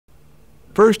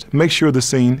First, make sure the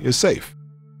scene is safe.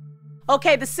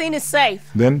 Okay, the scene is safe.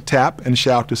 Then tap and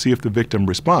shout to see if the victim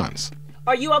responds.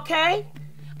 Are you okay?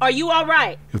 Are you all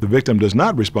right? If the victim does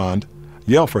not respond,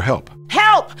 yell for help.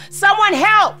 Help! Someone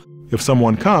help! If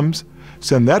someone comes,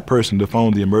 send that person to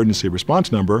phone the emergency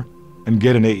response number and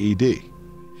get an AED.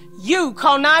 You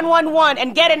call 911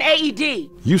 and get an AED.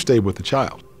 You stay with the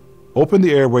child. Open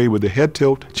the airway with the head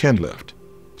tilt, chin lift.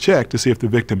 Check to see if the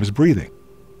victim is breathing.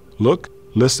 Look,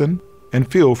 listen,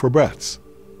 and feel for breaths.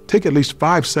 Take at least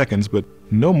 5 seconds, but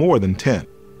no more than 10.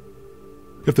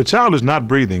 If the child is not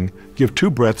breathing, give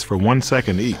 2 breaths for 1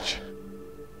 second each.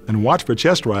 And watch for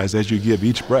chest rise as you give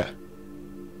each breath.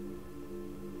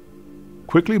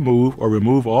 Quickly move or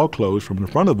remove all clothes from the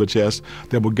front of the chest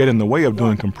that will get in the way of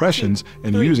doing compressions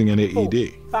and using an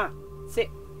AED. 5,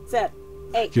 6, 7,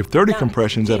 8. Give 30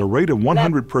 compressions at a rate of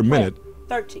 100 per minute,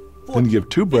 13, 14, then give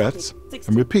 2 breaths 15, 16,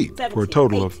 and repeat 17, for a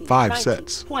total of 18, 5 19,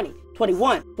 sets. 20,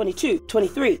 21, 22,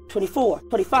 23, 24,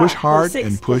 25, Push hard 26,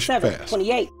 and push 27, fast.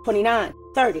 28, 29,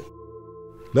 30.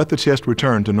 Let the chest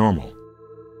return to normal.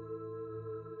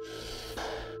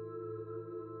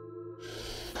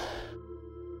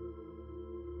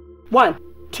 One,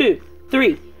 2,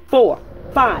 3, 4,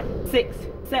 5, 6,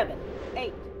 7,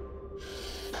 8.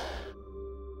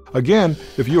 Again,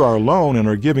 if you are alone and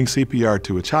are giving CPR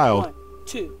to a child, 1,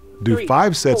 2, do 3,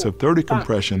 5 sets 4, of 30 5,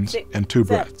 compressions 6, and 2 7,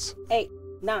 breaths. 8,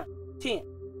 9, 10,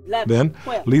 11, Then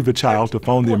 12, leave the child to 13,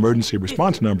 phone the 14, emergency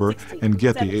response 15, number 16, and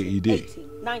get the 17, AED.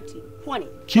 18, 19, 20,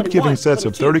 Keep 21, giving sets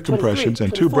of 30 22, compressions 23,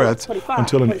 and 2 24, breaths 25,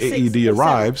 until an 26, AED 27,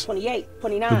 arrives, 28,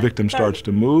 29, the victim 30. starts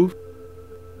to move,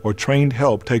 or trained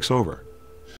help takes over.